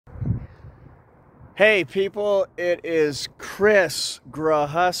Hey people, it is Chris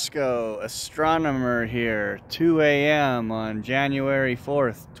Grahusko, astronomer here, 2 a.m. on January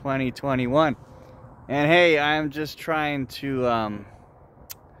 4th, 2021. And hey, I'm just trying to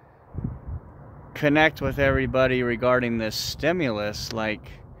connect with everybody regarding this stimulus.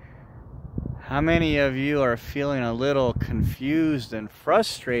 Like, how many of you are feeling a little confused and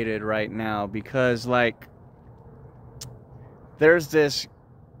frustrated right now? Because, like, there's this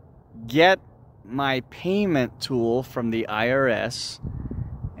get my payment tool from the IRS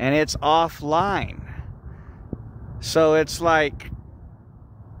and it's offline. So it's like,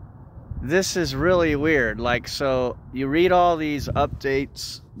 this is really weird. Like, so you read all these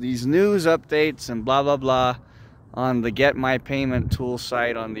updates, these news updates and blah blah blah on the Get My Payment Tool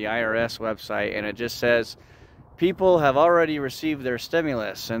site on the IRS website, and it just says people have already received their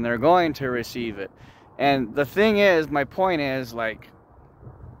stimulus and they're going to receive it. And the thing is, my point is, like,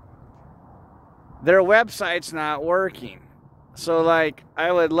 their website's not working. So, like,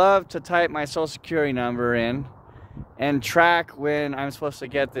 I would love to type my social security number in and track when I'm supposed to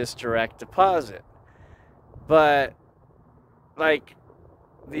get this direct deposit. But, like,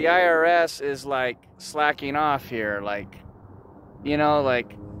 the IRS is, like, slacking off here. Like, you know,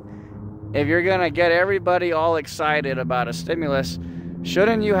 like, if you're gonna get everybody all excited about a stimulus,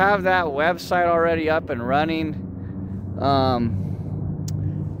 shouldn't you have that website already up and running?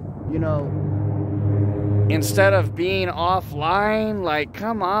 You know, instead of being offline. Like,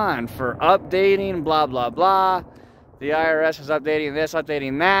 come on, for updating, blah, blah, blah. The IRS is updating this,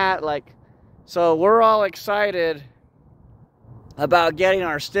 updating that. Like, so we're all excited about getting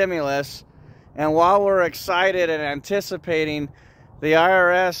our stimulus. And while we're excited and anticipating, the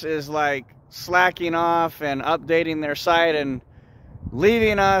IRS is, like, slacking off and updating their site and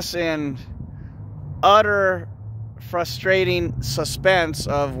leaving us in utter frustrating suspense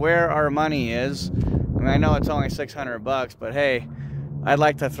of where our money is. I mean, I know it's only $600, but hey, I'd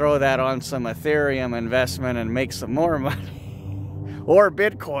like to throw that on some Ethereum investment and make some more money. Or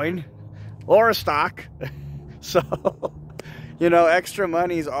Bitcoin. Or a stock. So, you know, extra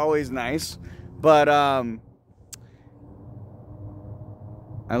money is always nice. But, I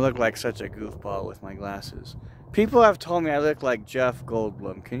look like such a goofball with my glasses. People have told me I look like Jeff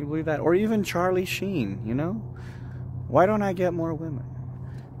Goldblum. Can you believe that? Or even Charlie Sheen, you know? Why don't I get more women?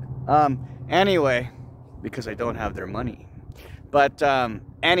 Anyway, because I don't have their money. But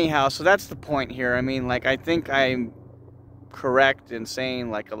anyhow, so that's the point here. I mean, like, I think I'm correct in saying,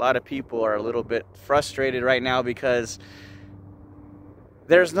 like, a lot of people are a little bit frustrated right now because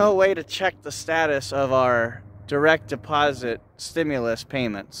there's no way to check the status of our direct deposit stimulus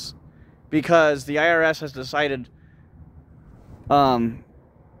payments because the IRS has decided, hold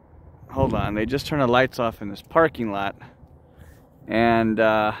on, they just turned the lights off in this parking lot. And,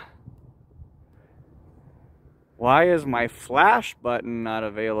 why is my flash button not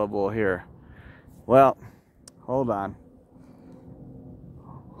available here? Well, hold on.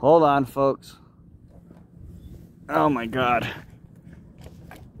 Hold on, folks. Oh my God.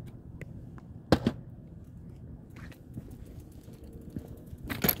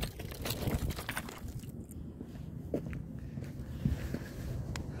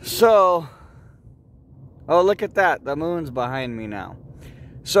 So, oh, look at that. The moon's behind me now.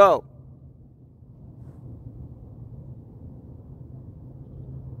 So,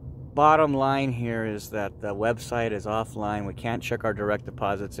 bottom line here is that the website is offline. We can't check our direct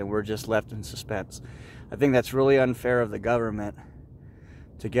deposits and we're just left in suspense. I think that's really unfair of the government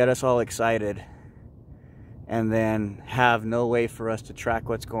to get us all excited and then have no way for us to track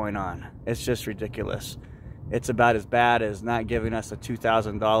what's going on. It's just ridiculous. It's about as bad as not giving us a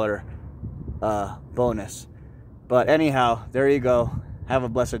 $2,000 bonus. But anyhow, there you go. Have a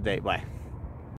blessed day. Bye.